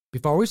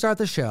Before we start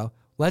the show,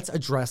 let's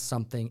address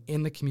something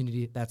in the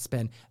community that's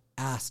been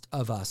asked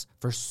of us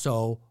for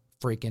so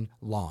freaking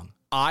long.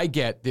 I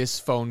get this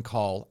phone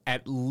call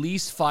at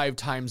least 5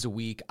 times a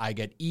week. I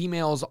get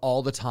emails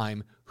all the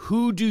time.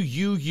 Who do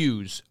you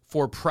use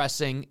for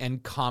pressing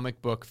and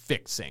comic book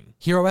fixing?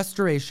 Hero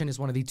Restoration is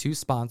one of the 2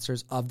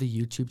 sponsors of the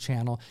YouTube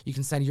channel. You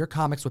can send your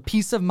comics with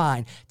peace of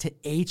mind to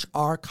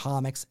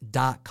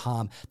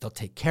hrcomics.com. They'll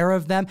take care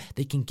of them.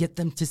 They can get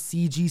them to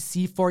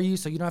CGC for you,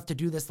 so you don't have to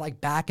do this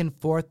like back and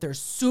forth. They're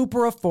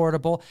super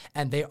affordable,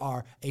 and they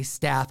are a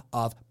staff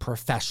of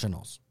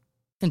professionals.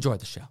 Enjoy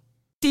the show.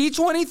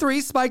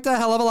 D23 spiked a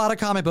hell of a lot of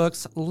comic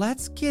books.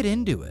 Let's get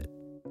into it.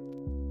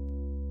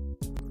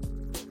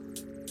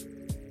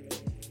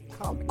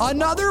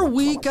 Another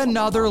week,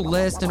 another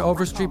list. An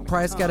Overstreet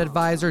Price Guide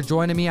advisor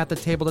joining me at the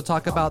table to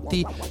talk about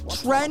the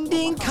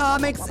trending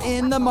comics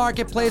in the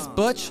marketplace.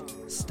 Butch,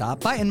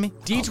 stop biting me.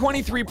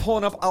 D23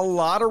 pulling up a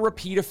lot of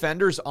repeat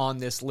offenders on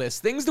this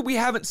list. Things that we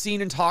haven't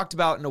seen and talked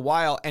about in a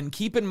while. And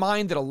keep in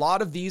mind that a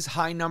lot of these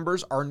high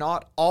numbers are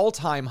not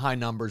all-time high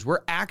numbers.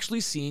 We're actually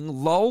seeing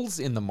lulls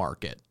in the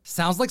market.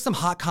 Sounds like some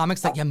hot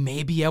comics that you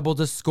may be able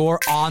to score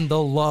on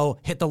the low.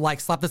 Hit the like,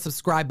 slap the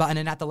subscribe button,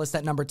 and at the list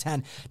at number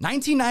 10,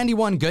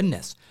 1991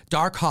 goodness.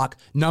 Darkhawk,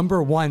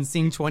 number 1,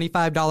 seeing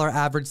 $25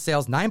 average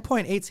sales.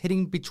 9.8's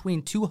hitting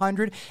between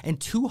 $200 and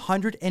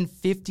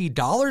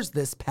 $250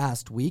 this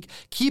past week.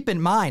 Keep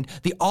in mind,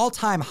 the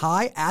all-time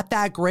high at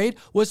that grade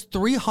was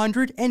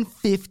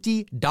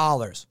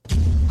 $350.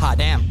 Hot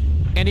damn.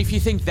 And if you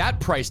think that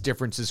price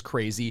difference is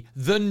crazy,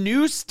 the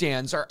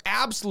newsstands are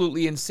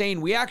absolutely insane.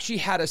 We actually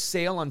had a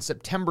sale on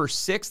September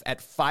 6th at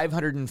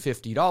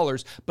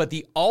 $550, but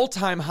the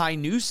all-time high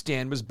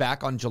newsstand was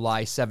back on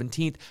July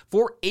 17th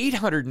for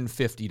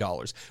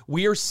 $850.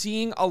 We are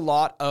seeing a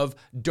lot of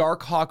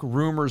Darkhawk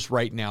rumors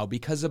right now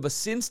because of a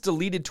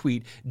since-deleted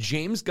tweet.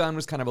 James Gunn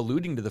was kind of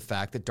alluding to the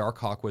fact that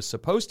Darkhawk was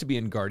supposed to be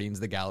in Guardians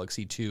of the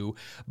Galaxy 2,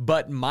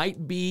 but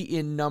might be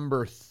in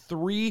number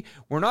 3.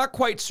 We're not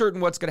quite certain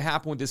what's going to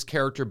happen with this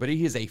character, but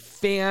he is a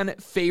fan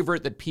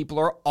favorite that people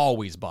are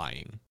always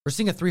buying. We're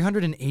seeing a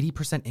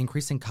 380%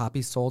 increase in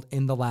copies sold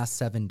in the last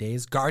 7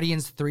 days.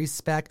 Guardians 3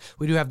 spec.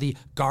 We do have the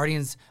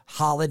Guardians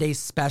holiday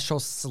special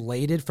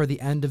slated for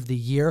the end of the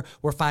year.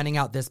 We're finding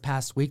out this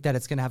past week that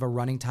it's going to have a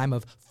running time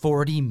of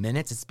 40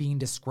 minutes. It's being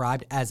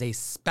described as a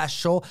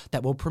special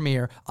that will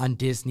premiere on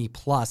Disney+.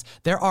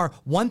 There are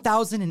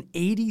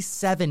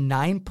 1,087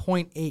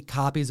 9.8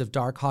 copies of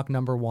Darkhawk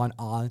number 1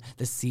 on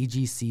the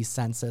CGC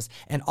census.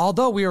 And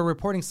although we are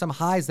reporting some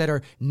highs that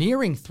are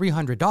nearing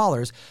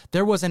 $300,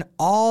 there was an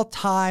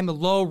all-time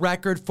low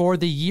record for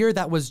the year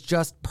that was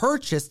just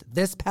purchased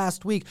this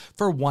past week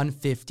for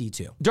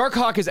 $152.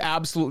 Darkhawk is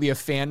absolutely a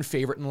fan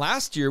favorite, and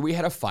last year we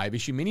had a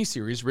 5-issue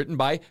miniseries written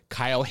by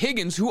Kyle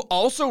Higgins, who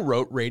also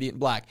wrote Radiant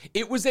Black.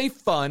 It was a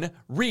fun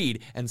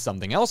read, and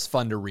something else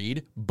fun to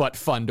read, but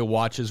fun to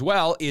watch as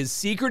well, is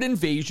Secret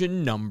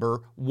Invasion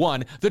number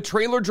 1. The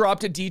trailer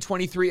dropped at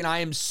D23, and I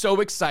am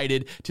so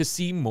excited to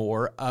see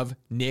more of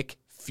Nick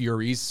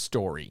Fury's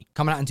story.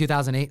 Coming out in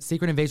 2008,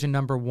 Secret Invasion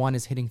number 1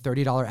 is hitting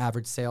 $30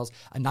 average sales.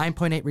 A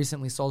 9.8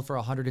 recently sold for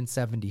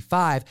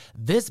 $175.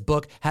 This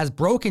book has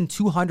broken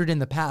 200 in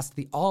the past.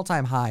 The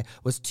all-time high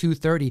was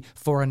 $230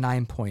 for a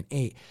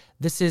 9.8.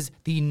 This is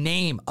the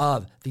name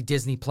of the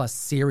Disney Plus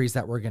series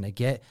that we're going to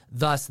get.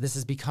 Thus, this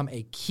has become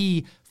a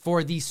key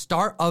for the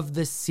start of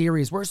the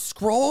series where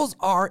Skrulls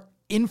are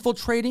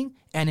infiltrating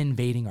and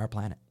invading our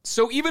planet.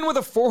 So even with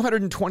a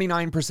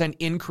 429%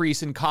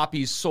 increase in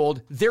copies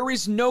sold, there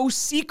is no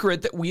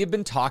secret that we have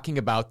been talking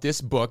about this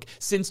book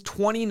since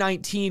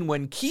 2019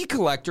 when Key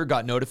Collector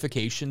got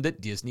notification that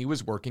Disney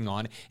was working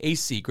on a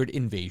Secret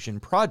Invasion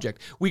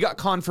project. We got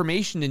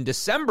confirmation in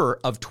December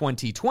of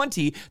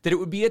 2020 that it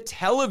would be a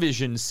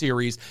television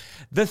series.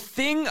 The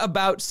thing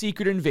about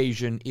Secret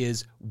Invasion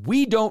is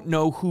we don't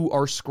know who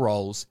are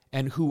Skrulls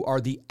and who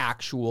are the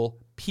actual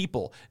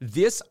people.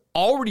 This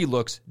already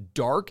looks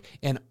dark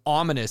and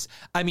ominous.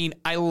 I mean,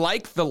 I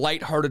like the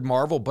lighthearted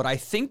Marvel, but I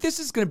think this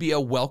is going to be a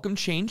welcome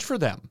change for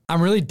them.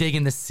 I'm really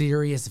digging the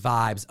serious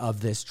vibes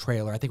of this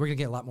trailer. I think we're going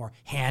to get a lot more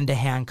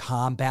hand-to-hand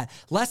combat,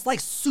 less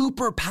like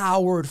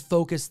super-powered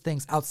focused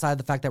things outside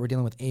the fact that we're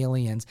dealing with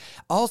aliens.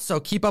 Also,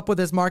 keep up with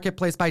this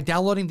marketplace by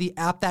downloading the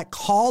app that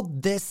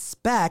called this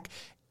spec.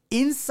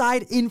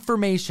 Inside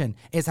information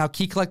is how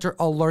Key Collector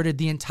alerted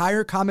the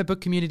entire comic book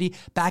community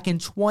back in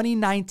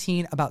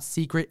 2019 about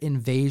Secret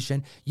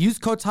Invasion. Use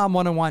code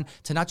TOM101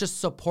 to not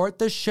just support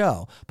the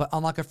show, but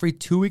unlock a free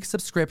 2-week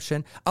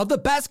subscription of the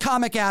best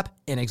comic app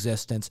in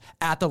existence.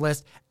 At the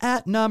list,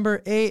 at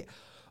number 8,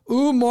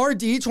 more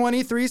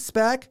D23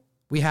 spec.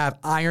 We have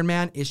Iron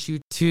Man issue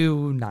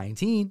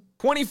 219.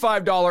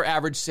 $25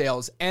 average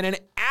sales, and an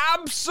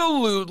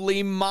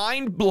absolutely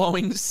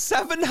mind-blowing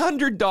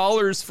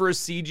 $700 for a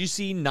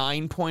CGC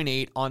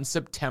 9.8 on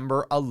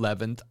September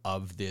 11th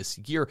of this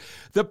year.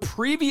 The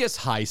previous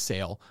high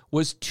sale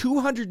was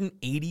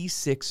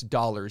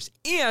 $286,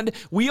 and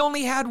we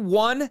only had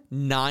one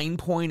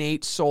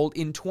 9.8 sold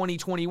in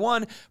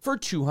 2021 for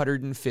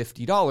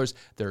 $250.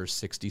 There are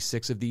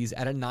 66 of these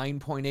at a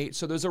 9.8,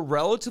 so there's a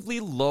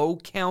relatively low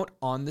count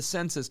on the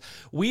census.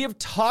 We have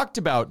talked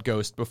about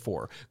Ghost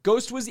before.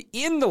 Ghost was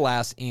in the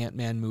last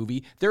Ant-Man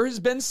movie. There has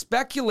been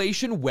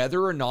speculation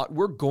whether or not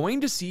we're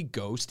going to see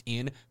Ghost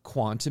in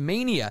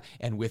Quantumania.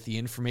 And with the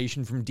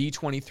information from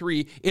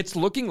D23, it's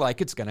looking like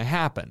it's going to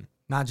happen.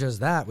 Not just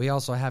that, we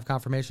also have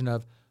confirmation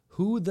of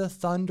who the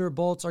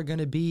Thunderbolts are going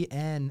to be,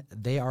 and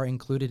they are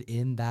included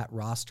in that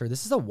roster.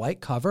 This is a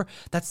white cover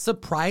that's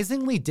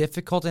surprisingly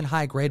difficult and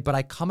high grade, but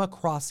I come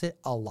across it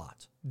a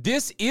lot.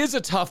 This is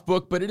a tough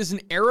book, but it is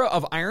an era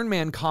of Iron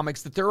Man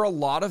comics that there are a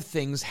lot of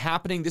things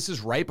happening. This is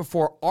right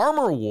before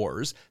Armor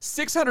Wars,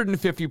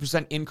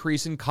 650%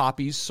 increase in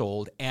copies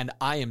sold, and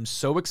I am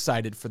so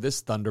excited for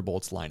this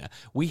Thunderbolts lineup.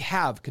 We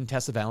have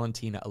Contessa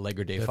Valentina,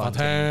 Allegra de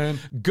Fontaine,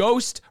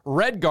 Ghost,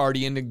 Red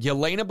Guardian,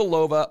 Yelena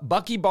Belova,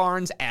 Bucky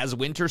Barnes as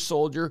Winter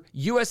Soldier,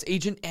 U.S.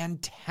 Agent, and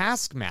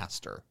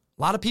Taskmaster.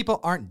 A lot of people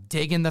aren't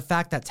digging the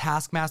fact that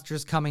Taskmaster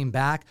is coming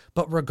back,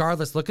 but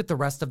regardless, look at the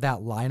rest of that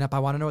lineup. I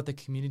want to know what the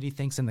community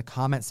thinks in the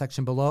comment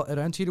section below. I'd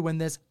enter you to win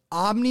this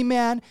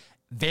Omni-Man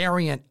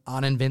variant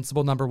on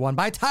Invincible #1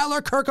 by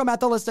Tyler Kirkham at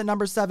the list at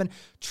 #7.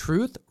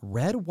 Truth,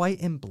 Red,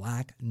 White, and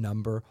Black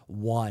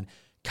 #1.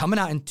 Coming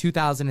out in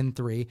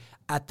 2003.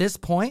 At this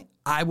point,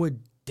 I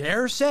would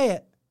dare say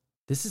it,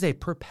 this is a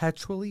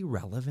perpetually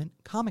relevant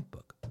comic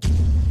book.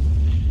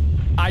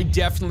 I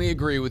definitely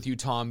agree with you,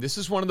 Tom. This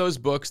is one of those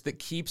books that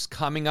keeps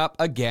coming up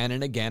again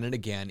and again and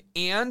again.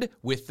 And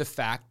with the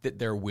fact that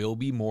there will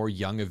be more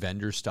Young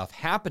Avengers stuff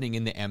happening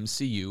in the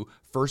MCU,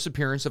 first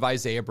appearance of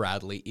Isaiah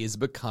Bradley is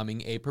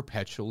becoming a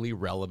perpetually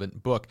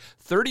relevant book.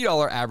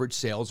 $30 average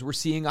sales. We're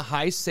seeing a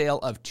high sale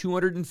of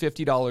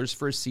 $250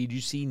 for a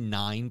CGC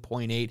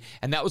 9.8,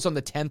 and that was on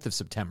the 10th of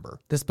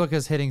September. This book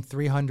is hitting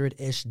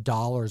 $300-ish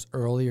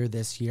earlier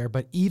this year,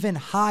 but even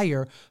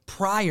higher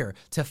prior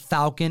to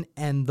Falcon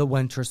and the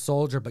Winter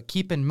Soldier. But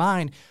keep in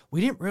mind,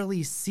 we didn't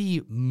really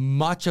see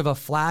much of a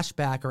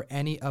flashback or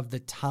any of the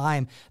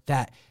time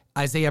that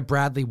Isaiah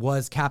Bradley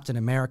was Captain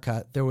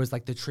America. There was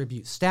like the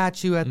tribute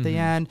statue at the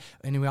end,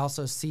 and we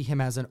also see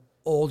him as an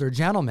older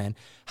gentleman.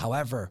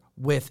 However,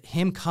 with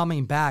him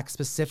coming back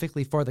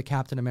specifically for the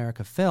Captain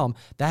America film,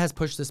 that has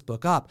pushed this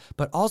book up.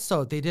 But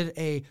also, they did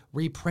a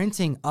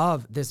reprinting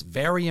of this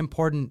very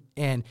important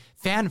and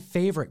fan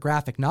favorite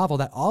graphic novel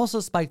that also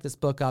spiked this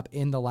book up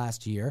in the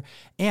last year.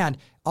 And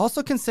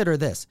also consider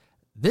this.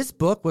 This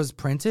book was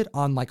printed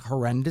on like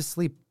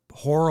horrendously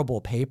horrible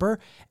paper.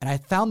 And I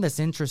found this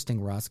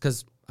interesting, Russ,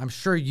 because I'm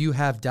sure you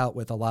have dealt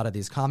with a lot of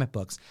these comic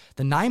books.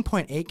 The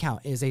 9.8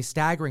 count is a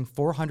staggering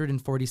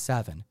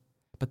 447,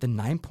 but the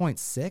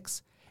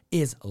 9.6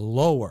 is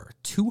lower,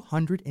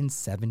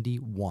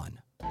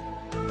 271.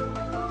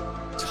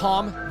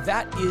 Tom,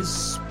 that is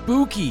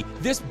spooky.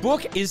 This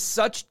book is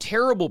such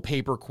terrible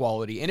paper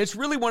quality, and it's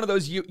really one of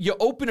those, you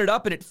open it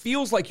up and it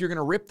feels like you're going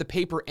to rip the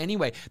paper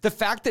anyway. The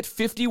fact that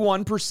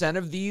 51%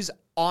 of these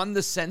on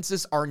the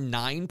census are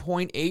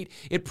 9.8,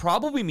 it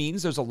probably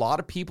means there's a lot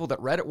of people that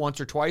read it once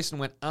or twice and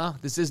went,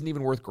 this isn't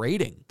even worth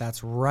grading.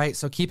 That's right.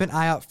 So keep an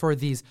eye out for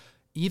these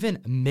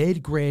even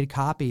mid-grade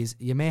copies.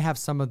 You may have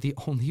some of the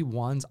only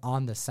ones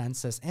on the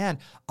census. And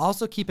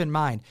also keep in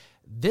mind,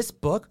 this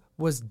book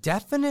was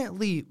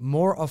definitely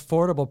more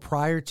affordable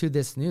prior to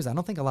this news. I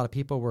don't think a lot of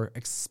people were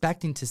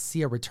expecting to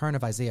see a return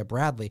of Isaiah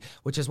Bradley,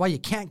 which is why you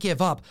can't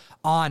give up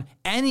on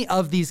any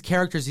of these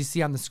characters you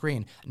see on the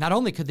screen. Not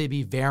only could they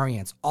be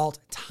variants, alt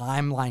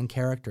timeline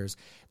characters,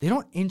 they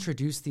don't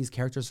introduce these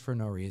characters for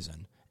no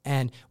reason.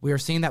 And we are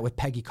seeing that with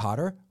Peggy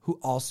Carter, who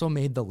also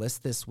made the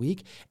list this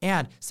week.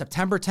 And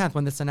September 10th,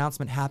 when this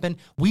announcement happened,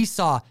 we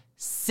saw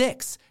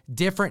 6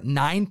 different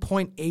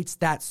 9.8s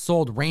that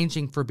sold,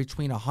 ranging for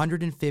between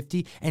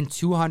 $150 and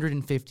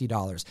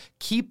 $250.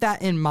 Keep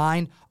that in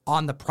mind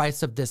on the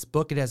price of this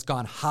book. It has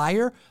gone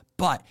higher,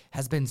 but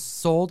has been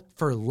sold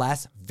for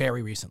less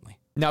very recently.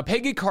 Now,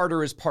 Peggy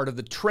Carter is part of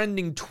the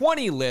Trending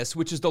 20 list,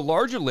 which is the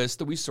larger list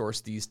that we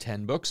sourced these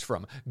 10 books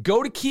from.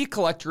 Go to Key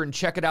Collector and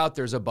check it out.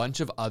 There's a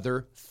bunch of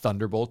other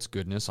Thunderbolts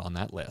goodness on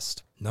that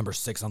list. Number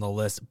 6 on the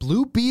list,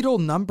 Blue Beetle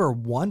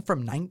 #1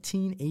 from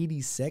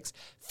 1986.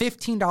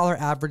 $15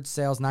 average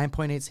sales,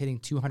 9.8s hitting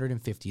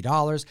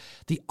 $250.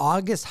 The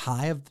August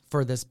high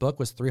for this book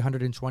was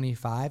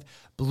 $325.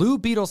 Blue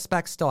Beetle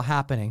spec still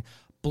happening.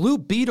 Blue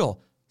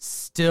Beetle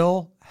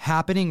still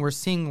happening. We're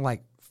seeing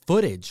like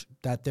footage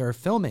that they're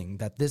filming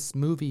that this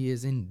movie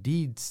is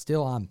indeed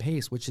still on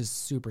pace, which is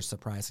super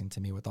surprising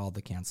to me with all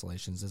the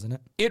cancellations, isn't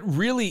it? It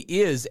really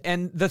is.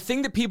 And the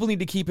thing that people need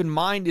to keep in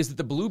mind is that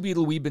the Blue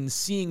Beetle we've been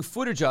seeing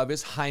footage of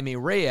is Jaime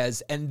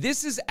Reyes, and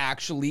this is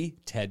actually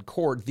Ted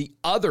Kord, the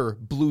other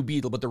Blue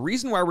Beetle. But the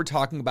reason why we're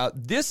talking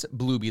about this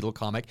Blue Beetle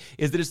comic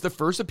is that it's the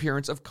first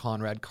appearance of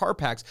Conrad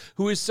Karpax,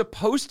 who is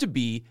supposed to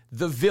be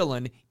the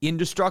villain,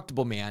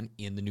 Indestructible Man,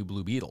 in the new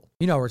Blue Beetle.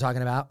 You know what we're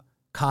talking about?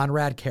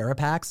 Conrad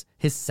Carapax,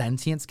 his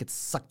sentience gets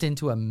sucked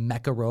into a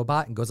mecha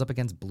robot and goes up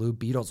against Blue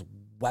Beetle's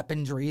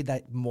weaponry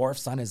that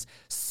morphs on his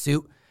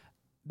suit.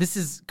 This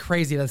is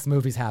crazy that this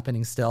movie's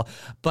happening still,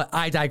 but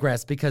I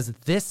digress because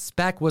this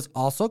spec was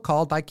also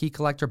called by Key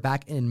Collector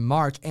back in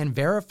March and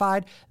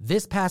verified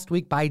this past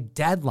week by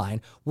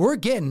Deadline. We're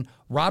getting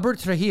Raul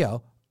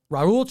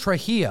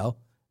Trujillo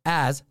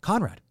as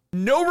Conrad.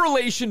 No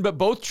relation, but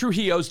both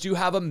Trujillos do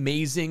have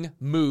amazing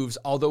moves,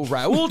 although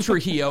Raul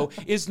Trujillo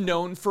is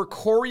known for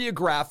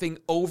choreographing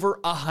over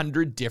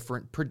 100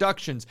 different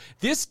productions.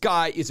 This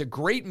guy is a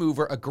great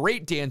mover, a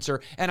great dancer,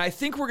 and I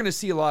think we're going to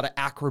see a lot of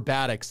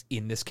acrobatics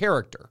in this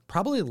character.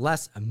 Probably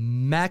less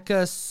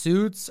mecha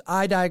suits.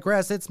 I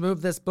digress. It's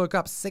moved this book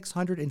up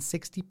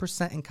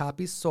 660% in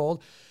copies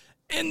sold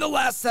in the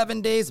last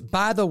 7 days.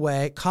 By the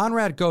way,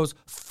 Conrad goes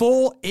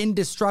full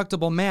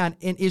Indestructible Man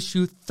in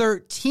issue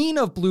 13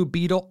 of Blue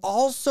Beetle,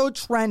 also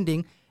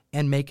trending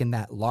and making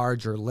that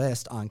larger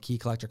list on Key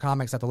Collector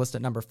Comics. At the list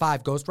at number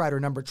 5, Ghost Rider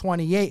number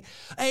 28,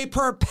 a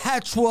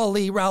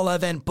perpetually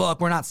relevant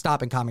book. We're not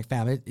stopping, Comic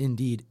Fam. It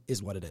indeed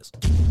is what it is.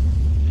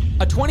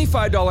 A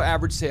 $25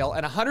 average sale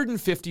and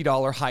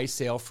 $150 high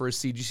sale for a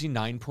CGC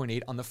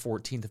 9.8 on the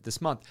 14th of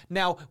this month.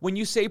 Now, when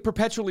you say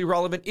perpetually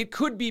relevant, it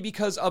could be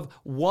because of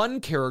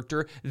one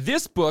character.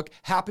 This book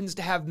happens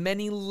to have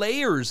many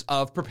layers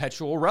of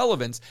perpetual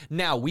relevance.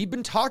 Now, we've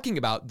been talking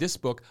about this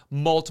book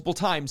multiple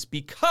times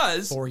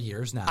because 4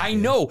 years now. I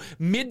know.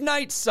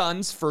 Midnight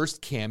Sun's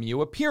first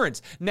cameo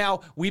appearance. Now,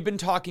 we've been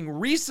talking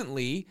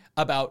recently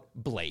about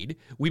Blade.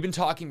 We've been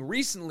talking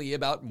recently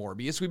about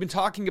Morbius. We've been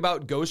talking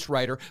about Ghost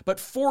Rider. But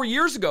 4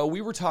 years ago,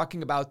 we were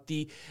talking about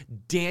the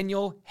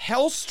Daniel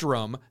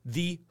Hellstrom,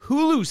 the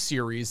Hulu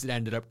series that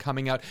ended up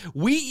coming out.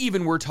 We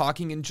even were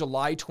talking in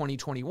July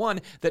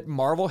 2021 that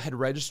Marvel had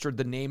registered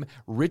the name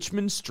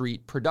Richmond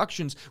Street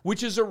Productions,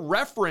 which is a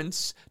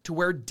reference to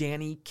where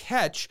Danny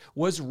Ketch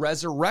was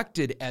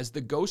resurrected as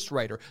the Ghost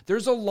Rider.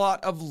 There's a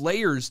lot of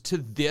layers to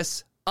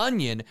this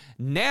onion.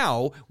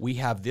 Now we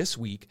have this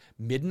week,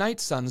 Midnight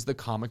Suns, the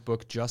comic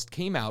book just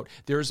came out.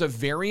 There's a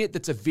variant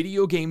that's a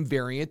video game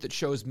variant that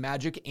shows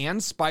Magic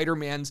and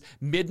Spider-Man's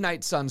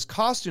Midnight Suns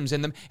costumes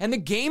in them, and the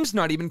game's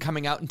not even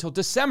coming out until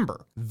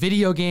December.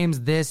 Video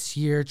games this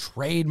year,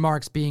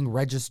 trademarks being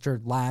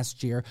registered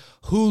last year,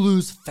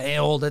 Hulu's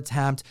failed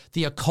attempt,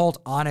 The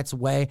Occult on its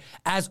way.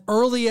 As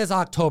early as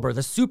October,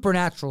 The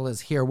Supernatural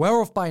is here.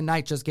 Werewolf by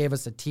Night just gave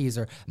us a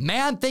teaser.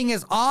 Man-Thing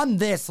is on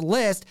this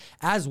list,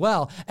 as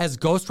well as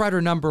Ghost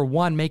Rider number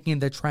 1 making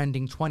the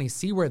trending 20.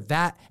 See where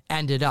that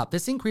ended up.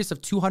 This increase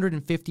of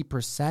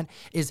 250%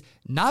 is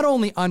not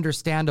only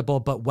understandable,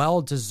 but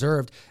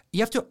well-deserved.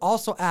 You have to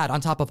also add,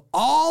 on top of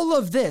all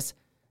of this,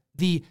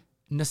 the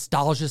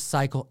nostalgia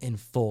cycle in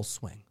full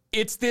swing.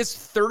 It's this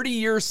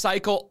 30-year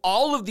cycle,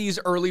 all of these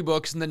early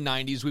books in the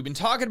 90s. We've been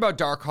talking about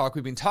Darkhawk,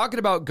 we've been talking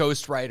about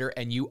Ghost Rider,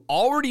 and you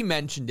already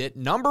mentioned it.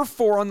 Number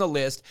 4 on the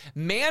list,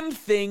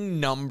 Man-Thing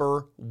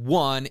number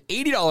 1,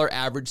 $80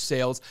 average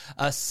sales,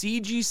 a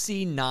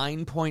CGC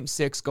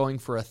 9.6 going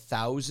for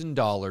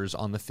 $1,000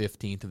 on the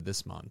 15th of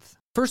this month.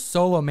 First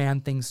solo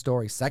Man-Thing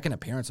story, second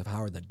appearance of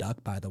Howard the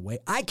Duck, by the way.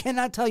 I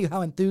cannot tell you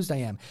how enthused I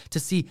am to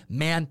see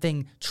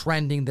Man-Thing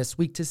trending this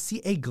week, to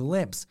see a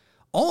glimpse,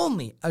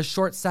 only a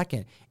short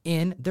second,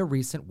 in the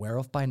recent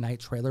Werewolf by Night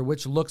trailer,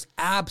 which looks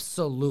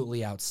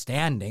absolutely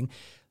outstanding.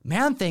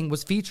 Man-Thing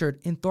was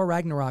featured in Thor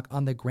Ragnarok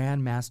on the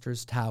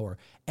Grandmaster's Tower,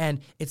 and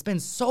it's been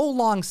so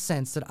long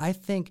since that I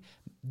think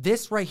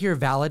this right here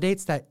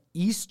validates that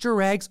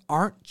Easter eggs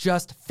aren't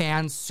just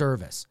fan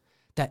service,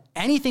 that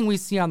anything we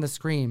see on the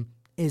screen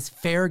is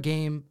fair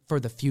game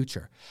for the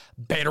future.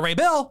 Beta Ray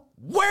Bill,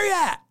 where you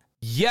at?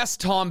 Yes,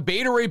 Tom,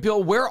 Beta Ray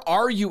Bill, where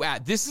are you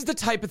at? This is the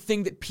type of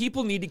thing that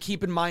people need to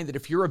keep in mind, that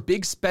if you're a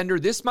big spender,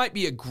 this might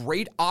be a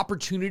great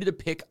opportunity to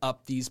pick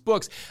up these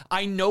books.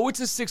 I know it's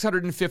a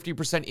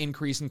 650%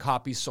 increase in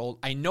copies sold.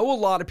 I know a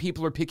lot of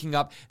people are picking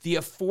up the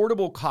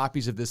affordable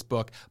copies of this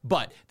book,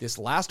 but this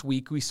last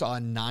week we saw a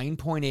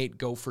 9.8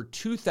 go for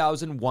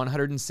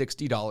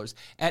 $2,160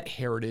 at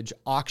Heritage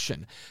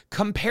Auction.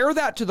 Compare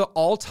that to the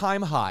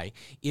all-time high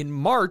in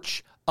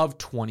March of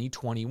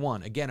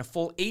 2021. Again, a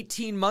full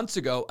 18 months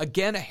ago,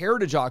 again, a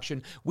Heritage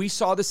Auction, we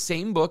saw the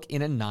same book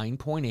in a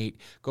 9.8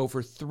 go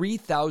for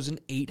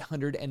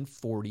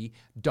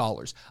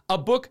 $3,840. A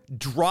book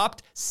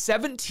dropped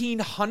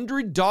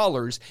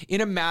 $1,700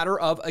 in a matter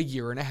of a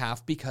year and a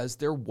half because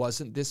there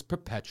wasn't this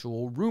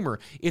perpetual rumor.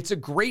 It's a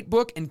great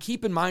book, and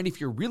keep in mind,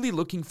 if you're really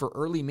looking for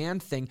early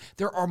Man-Thing,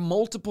 there are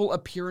multiple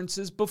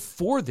appearances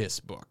before this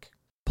book.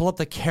 pull up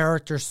the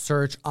character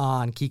search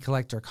on Key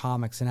Collector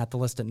Comics, and at the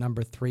list at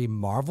number 3,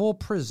 Marvel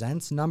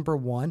Presents number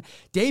 1.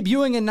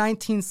 Debuting in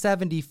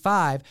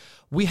 1975,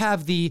 we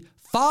have the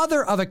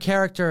father of a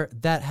character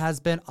that has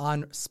been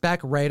on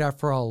spec radar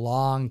for a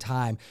long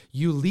time,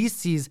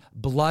 Ulysses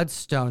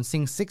Bloodstone,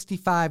 seeing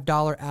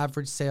 $65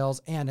 average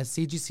sales and a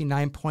CGC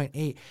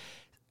 9.8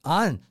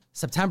 on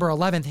September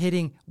 11th,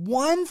 hitting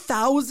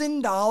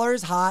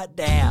 $1,000. Hot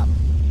damn.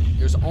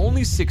 There's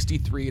only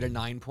 63 at a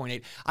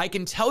 9.8. I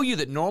can tell you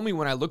that normally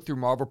when I look through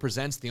Marvel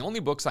Presents, the only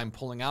books I'm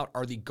pulling out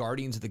are the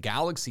Guardians of the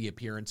Galaxy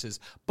appearances.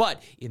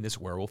 But in this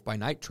Werewolf by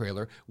Night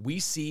trailer, we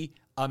see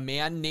a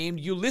man named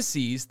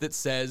Ulysses that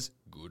says,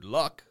 "Good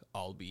luck,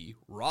 I'll be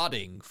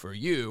rotting for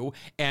you."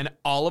 And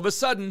all of a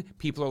sudden,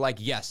 people are like,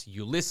 yes,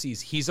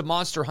 Ulysses, he's a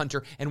monster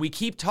hunter. And we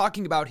keep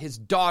talking about his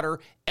daughter,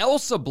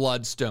 Elsa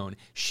Bloodstone.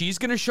 She's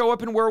going to show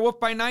up in Werewolf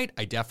by Night?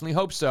 I definitely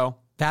hope so.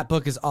 That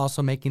book is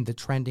also making the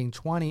trending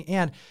 20.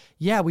 And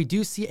yeah, we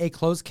do see a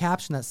closed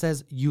caption that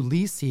says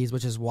Ulysses,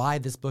 which is why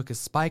this book is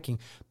spiking.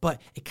 But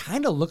it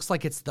kind of looks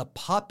like it's the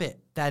puppet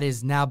that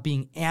is now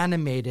being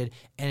animated,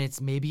 and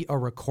it's maybe a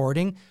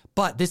recording.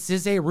 But this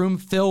is a room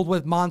filled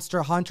with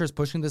monster hunters,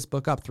 pushing this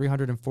book up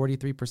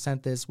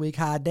 343% this week.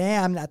 Hot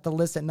damn, at the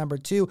list at number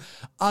 2.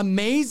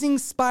 Amazing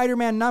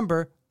Spider-Man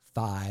number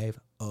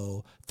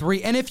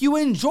 503. And if you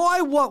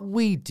enjoy what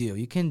we do,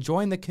 you can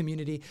join the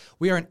community.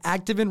 We are in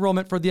active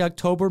enrollment for the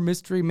October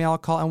mystery mail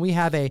call, and we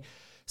have a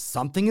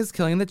Something is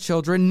Killing the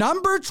Children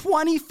number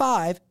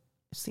 25.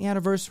 It's the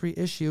anniversary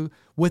issue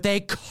with a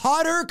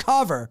cutter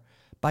cover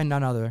by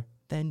none other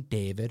than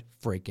David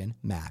freaking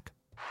Mack.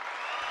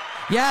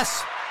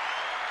 Yes,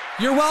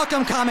 you're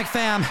welcome, comic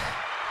fam.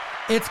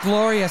 It's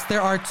glorious.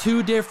 There are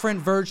 2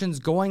 different versions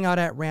going out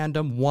at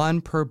random,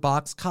 1 per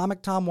box.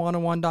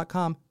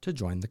 ComicTom101.com to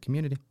join the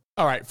community.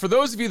 All right, for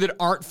those of you that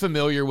aren't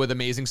familiar with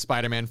Amazing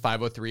Spider-Man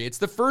 503, it's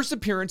the first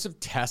appearance of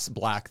Tess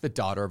Black, the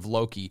daughter of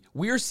Loki.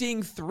 We are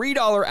seeing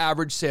 $3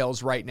 average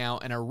sales right now,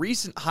 and a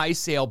recent high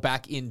sale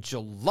back in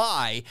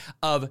July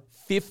of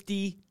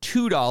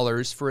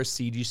 $52 for a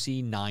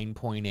CGC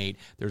 9.8.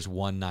 There's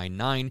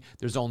 199.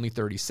 There's only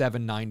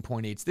 37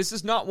 9.8s. This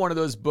is not one of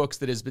those books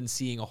that has been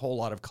seeing a whole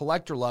lot of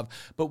collector love,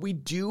 but we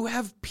do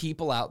have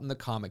people out in the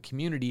comic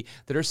community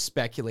that are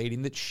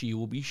speculating that she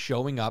will be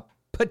showing up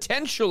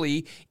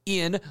potentially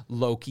in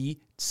Loki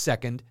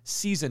second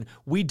season.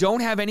 We don't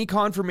have any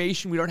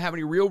confirmation. We don't have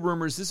any real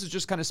rumors. This is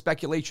just kind of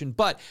speculation,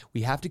 but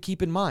we have to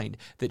keep in mind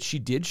that she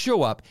did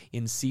show up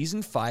in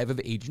season 5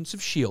 of Agents of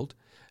S.H.I.E.L.D.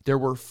 There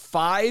were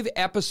 5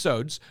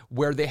 episodes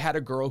where they had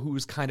a girl who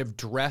was kind of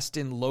dressed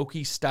in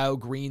Loki-style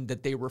green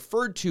that they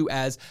referred to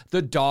as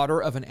the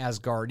daughter of an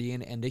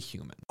Asgardian and a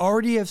human.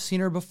 Already have seen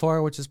her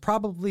before, which is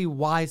probably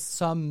why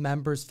some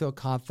members feel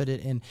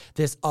confident in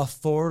this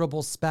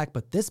affordable spec,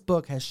 but this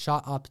book has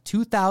shot up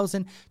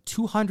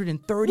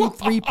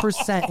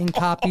 2,233% in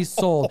copies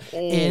sold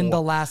in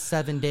the last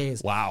 7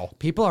 days. Wow.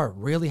 People are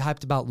really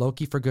hyped about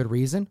Loki for good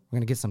reason. We're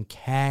going to get some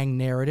Kang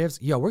narratives.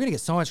 Yo, we're going to get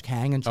so much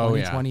Kang in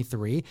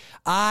 2023.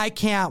 I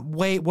can't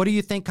wait. What do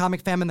you think,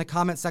 comic fam, in the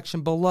comment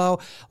section below?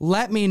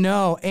 Let me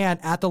know.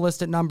 And at the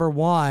list at number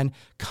 1,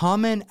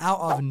 coming out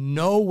of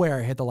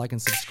nowhere, hit the like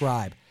and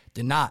subscribe.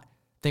 Did not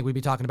think we'd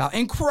be talking about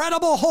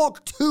Incredible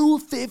Hulk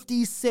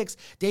 256,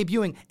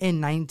 debuting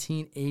in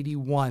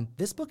 1981.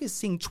 This book is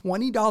seeing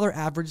 $20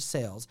 average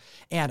sales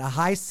and a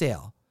high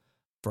sale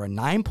for a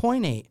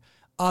 9.8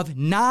 of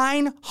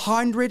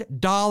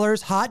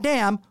 $900. Hot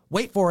damn.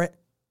 Wait for it.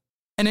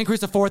 An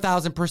increase of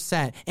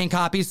 4,000% in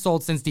copies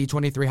sold since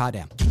D23. Hot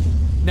damn.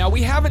 Now,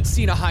 we haven't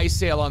seen a high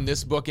sale on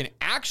this book in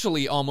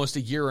actually almost a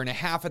year and a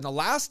half, and the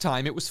last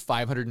time it was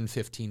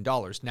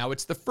 $515. Now,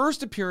 it's the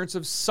first appearance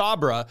of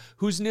Sabra,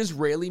 who's an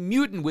Israeli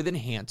mutant with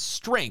enhanced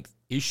strength.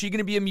 Is she going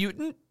to be a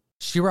mutant?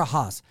 Shira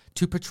Haas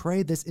to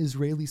portray this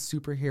Israeli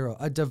superhero,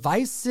 a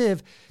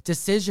divisive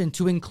decision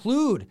to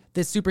include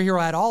this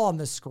superhero at all on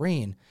the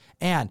screen,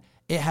 and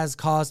it has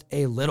caused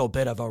a little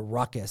bit of a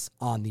ruckus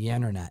on the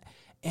internet.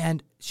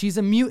 And she's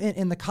a mutant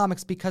in the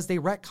comics because they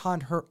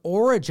retconned her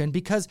origin,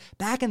 because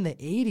back in the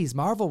 80s,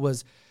 Marvel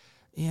was,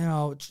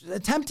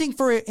 attempting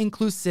for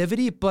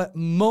inclusivity, but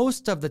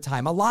most of the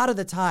time, a lot of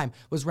the time,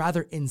 was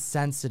rather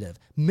insensitive,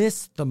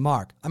 missed the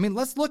mark. I mean,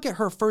 let's look at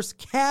her first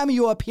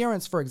cameo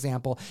appearance, for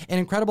example, in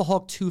Incredible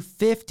Hulk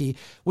 250,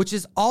 which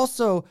is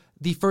also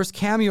the first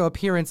cameo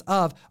appearance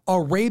of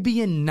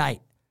Arabian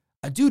Night,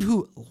 a dude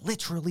who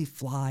literally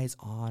flies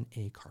on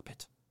a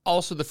carpet.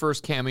 Also the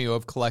first cameo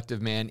of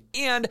Collective Man,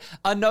 and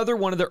another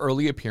one of the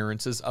early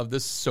appearances of the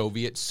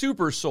Soviet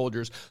super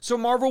soldiers. So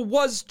Marvel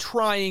was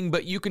trying,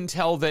 but you can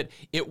tell that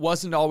it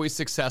wasn't always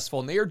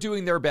successful, and they are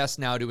doing their best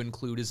now to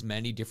include as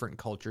many different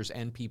cultures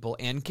and people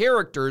and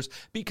characters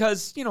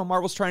because,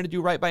 Marvel's trying to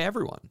do right by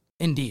everyone.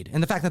 Indeed.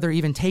 And the fact that they're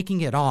even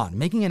taking it on,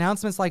 making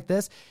announcements like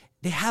this,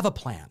 they have a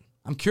plan.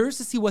 I'm curious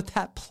to see what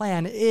that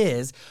plan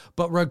is,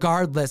 but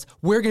regardless,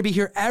 we're going to be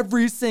here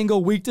every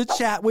single week to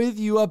chat with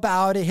you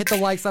about it. Hit the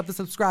like, slap the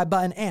subscribe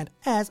button, and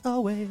as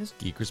always,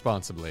 geek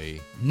responsibly.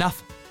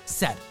 Enough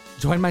said.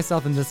 Join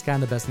myself and this guy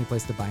in the best new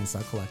place to buy and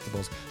sell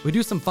collectibles. We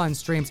do some fun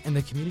streams, and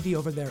the community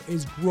over there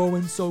is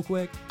growing so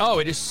quick. Oh,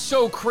 it is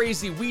so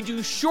crazy. We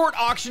do short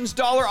auctions,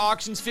 dollar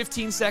auctions,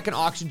 15-second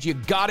auctions. You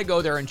gotta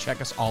go there and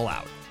check us all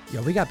out.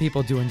 Yo, we got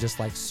people doing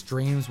just like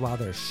streams while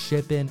they're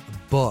shipping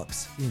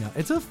books. You know,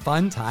 it's a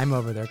fun time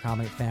over there,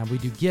 Comic Fam. We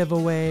do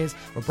giveaways,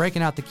 we're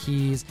breaking out the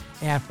keys,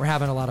 and we're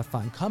having a lot of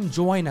fun. Come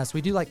join us.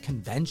 We do like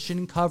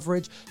convention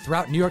coverage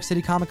throughout New York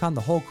City Comic Con.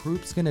 The whole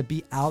group's gonna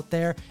be out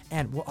there,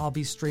 and we'll all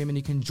be streaming.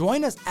 You can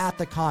join us at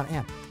the con,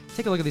 and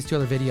take a look at these 2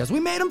 other videos. We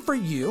made them for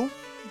you.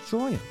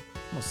 Enjoy them.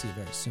 We'll see you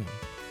very soon.